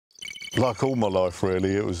Like all my life,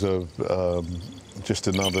 really, it was just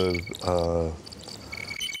another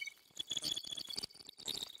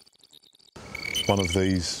one of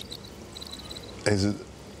these is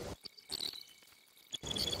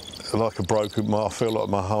like a broken. I feel like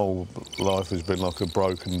my whole life has been like a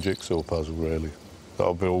broken jigsaw puzzle, really. That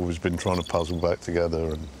I've always been trying to puzzle back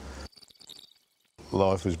together, and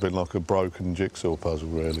life has been like a broken jigsaw puzzle,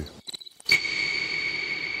 really.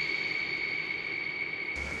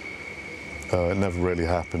 It never really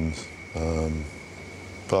happens,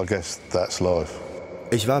 but I guess that's life.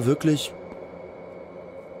 Ich war wirklich,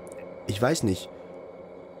 ich weiß nicht,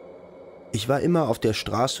 ich war immer auf der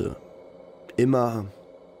Straße, immer,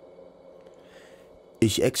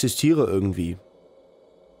 ich existiere irgendwie,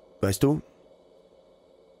 weißt du?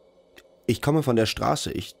 Ich komme von der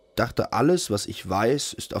Straße, ich dachte, alles, was ich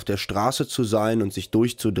weiß, ist auf der Straße zu sein und sich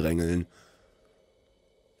durchzudrängeln.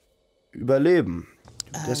 Überleben.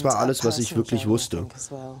 Das war alles, was ich wirklich wusste.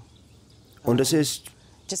 Und es ist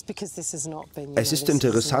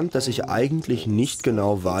interessant, dass ich eigentlich nicht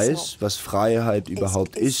genau weiß, was Freiheit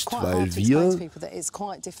überhaupt ist, weil wir,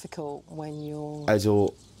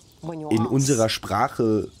 also in unserer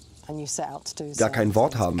Sprache, gar kein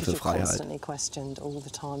Wort haben für Freiheit.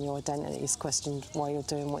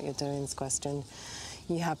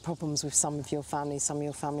 You have problems with some of your family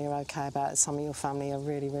are okay about it, some of your family are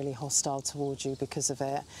really, really hostile towards you because of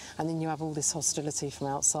it. And then you have all this hostility from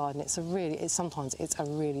outside, and sometimes it's a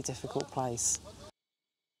really difficult place.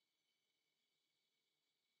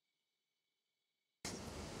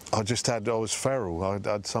 I was feral, I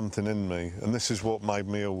had something in me, and this is what made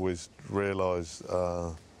me always realise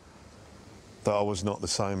that I was not the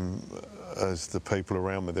same as the people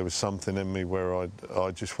around me. There was something in me where I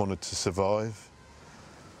just wanted to survive.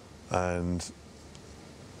 And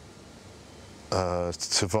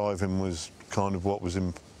surviving was kind of what was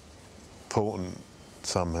important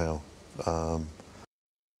somehow.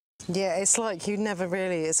 Yeah, it's like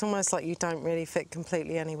it's almost like you don't really fit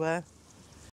completely anywhere.